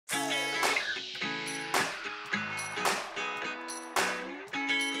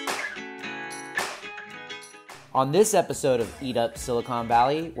On this episode of EatUp Silicon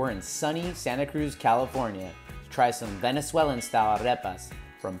Valley, we're in sunny Santa Cruz, California to try some Venezuelan-style arepas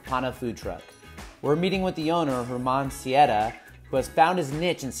from Pana Food Truck. We're meeting with the owner, Herman Sierra, who has found his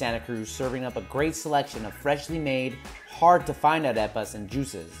niche in Santa Cruz, serving up a great selection of freshly made, hard-to-find arepas and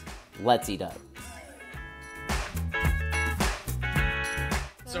juices. Let's eat up.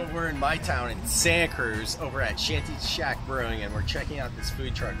 So we're in my town in Santa Cruz over at Shanty Shack Brewing, and we're checking out this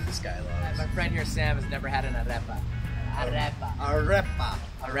food truck this guy loves. My friend here, Sam, has never had an arepa.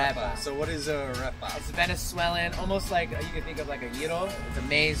 Arepa. So what is a arepa? It's Venezuelan, almost like you can think of like a gyro. It's a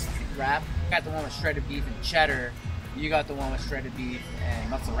maize wrap. You got the one with shredded beef and cheddar. You got the one with shredded beef and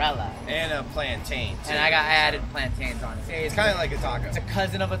mozzarella. And a plantain, too. And I added plantains on it. It's kind of like a taco. It's a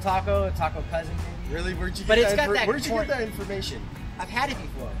cousin of a taco cousin maybe. Really? Where'd you But get it's that got that Where'd you corn- get that information? I've had it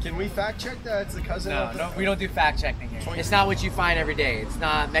before. Can we fact check that it's the cousin of No, we don't do fact checking here. It's not what you find every day. It's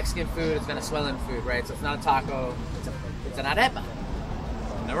not Mexican food, it's Venezuelan food, right? So it's not a taco, it's an arepa.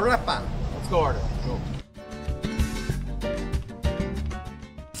 An arepa. Let's go order. Go.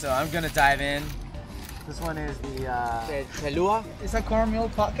 So I'm gonna dive in. This one is the pelua. It's a cornmeal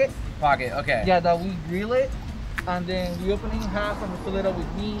pocket. Pocket, okay. Yeah, that we grill it, and then we open it in half and we fill it up with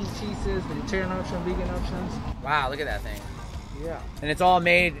meat, cheeses, vegetarian option, vegan options. Wow, look at that thing. Yeah. And it's all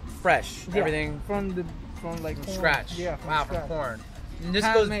made fresh. Yeah, Everything from corn. scratch. Yeah, from wow, scratch. from corn. And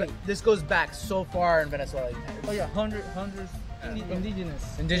Handmade. this goes back so far in Venezuela. Oh yeah, hundreds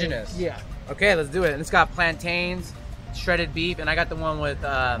indigenous. Indigenous. Yeah. Okay, let's do it. And it's got plantains, shredded beef, and I got the one with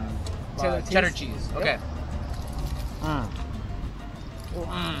cheddar cheese. Okay.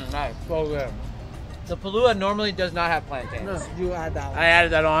 Nice. So good. The palua normally does not have plantains. No, you add that one. I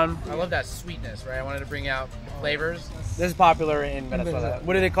added that on. I love that sweetness, right? I wanted to bring out the flavors. This is popular in Venezuela.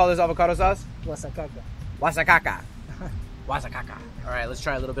 What do they call this avocado sauce? Wasacaca. Wasacaca. Wasacaca. All right, let's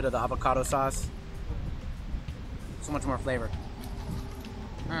try a little bit of the avocado sauce. So much more flavor.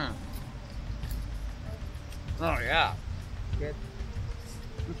 Oh yeah. Good.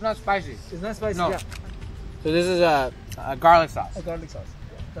 It's not spicy. It's not spicy. No. Yeah. So this is a garlic sauce. A garlic sauce.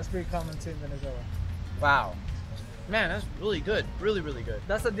 Yeah. That's pretty common too in Venezuela. Wow. Man, that's really good. Really, really good.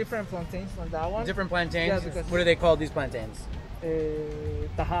 That's a different plantains from that one. Different plantains? Yeah, because what do they call these plantains?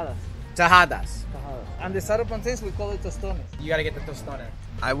 Tajadas. Tajadas. And the sour plantains, we call it tostones. You gotta get the tostone.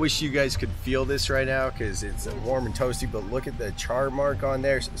 I wish you guys could feel this right now because it's warm and toasty, but look at the char mark on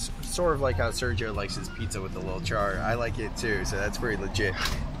there. Sort of like how Sergio likes his pizza with the little char. I like it too, so that's very legit.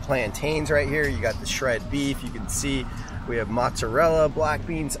 Plantains right here. You got the shred beef. You can see we have mozzarella, black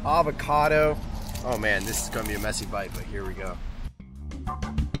beans, avocado. Oh man, this is gonna be a messy bite, but here we go.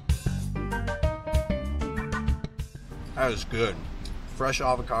 That is good. Fresh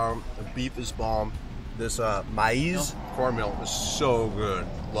avocado, the beef is bomb. This maize cornmeal is so good.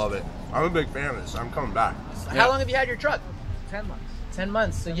 Love it. I'm a big fan of this. I'm coming back. How long have you had your truck? 10 months. 10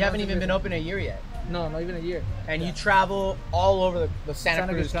 months. So you haven't even been open a year yet. No, not even a year. And you travel all over the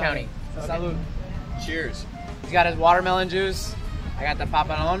Santa Cruz County. Okay. Salud. Cheers. He's got his watermelon juice. I got the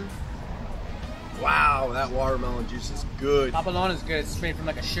papalon. Wow, that watermelon juice is good. Papalon is good. It's made from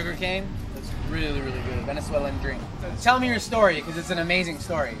like a sugar cane. It's really, really good. Venezuelan drink. Tell me your story, because it's an amazing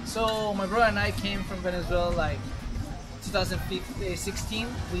story. So my brother and I came from Venezuela like 2016.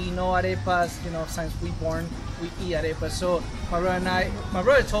 We know arepas, you know, since we born, we eat arepas. So my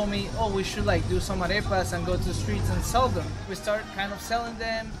brother told me, oh, we should like do some arepas and go to the streets and sell them. We started kind of selling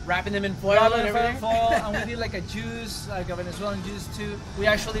them, Wrapping them in foil and everything? and we did like a juice, like a Venezuelan juice too. We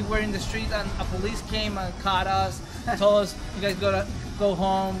actually were in the street and a police came and caught us, told us, you guys gotta go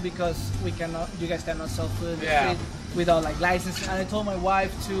home because you guys cannot sell food in the street without like license. And I told my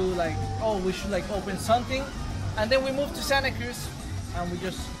wife to like, oh, we should like open something. And then we moved to Santa Cruz, and we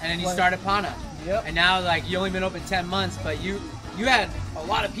just... And then you started Pana. Yep. And now, like, you only been open 10 months, but you had a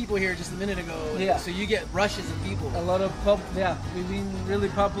lot of people here just a minute ago. Yeah. So you get rushes of people. A lot of we've been really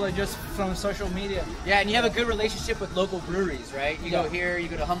popular just from social media. Yeah, and you have a good relationship with local breweries, right? You go here, you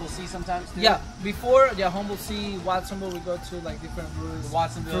go to Humble Sea sometimes too? Yeah, before, Humble Sea, Watsonville, we go to like different breweries.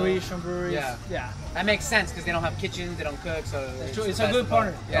 Watsonville. Croatian breweries. Yeah. That makes sense because they don't have kitchens, they don't cook, so... It's a good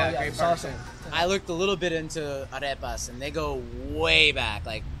partner. Yeah, great it's partnership. awesome. I looked a little bit into arepas, and they go way back,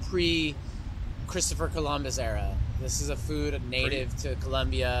 like pre-Christopher Columbus era. This is a food native to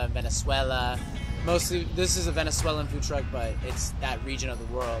Colombia, Venezuela. Mostly, this is a Venezuelan food truck, but it's that region of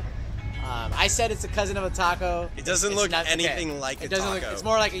the world. I said it's a cousin of a taco. It doesn't look anything like a taco. It's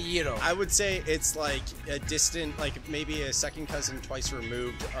more like a gyro. I would say it's like a distant, like maybe a second cousin twice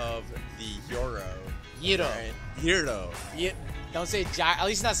removed of the gyro. Gyro. Right? Gyro. Don't say gyro. At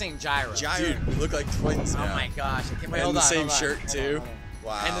least not saying gyro. Dude, we look like twins now. Oh my gosh. I can't wait. Wearing Hold the on, same hold on. shirt Hold too. on.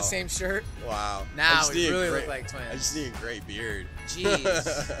 Wow. And the same shirt. Wow. Now we really look like twins. I just need a great beard.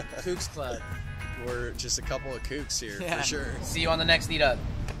 Jeez. Kooks Club. We're just a couple of kooks here, for sure. See you on the next EatUp.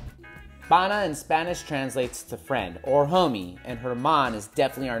 Pana in Spanish translates to friend or homie, and Herman is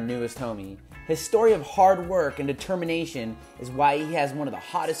definitely our newest homie. His story of hard work and determination is why he has one of the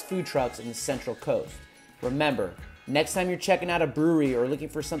hottest food trucks in the Central Coast. Remember, next time you're checking out a brewery or looking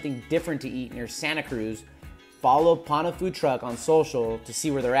for something different to eat near Santa Cruz, follow Pana Food Truck on social to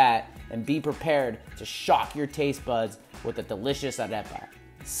see where they're at and be prepared to shock your taste buds with a delicious arepa.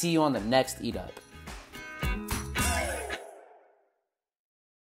 See you on the next EatUp.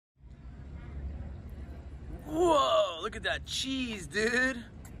 Whoa, look at that cheese, dude.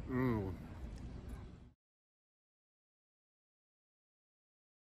 Mmm.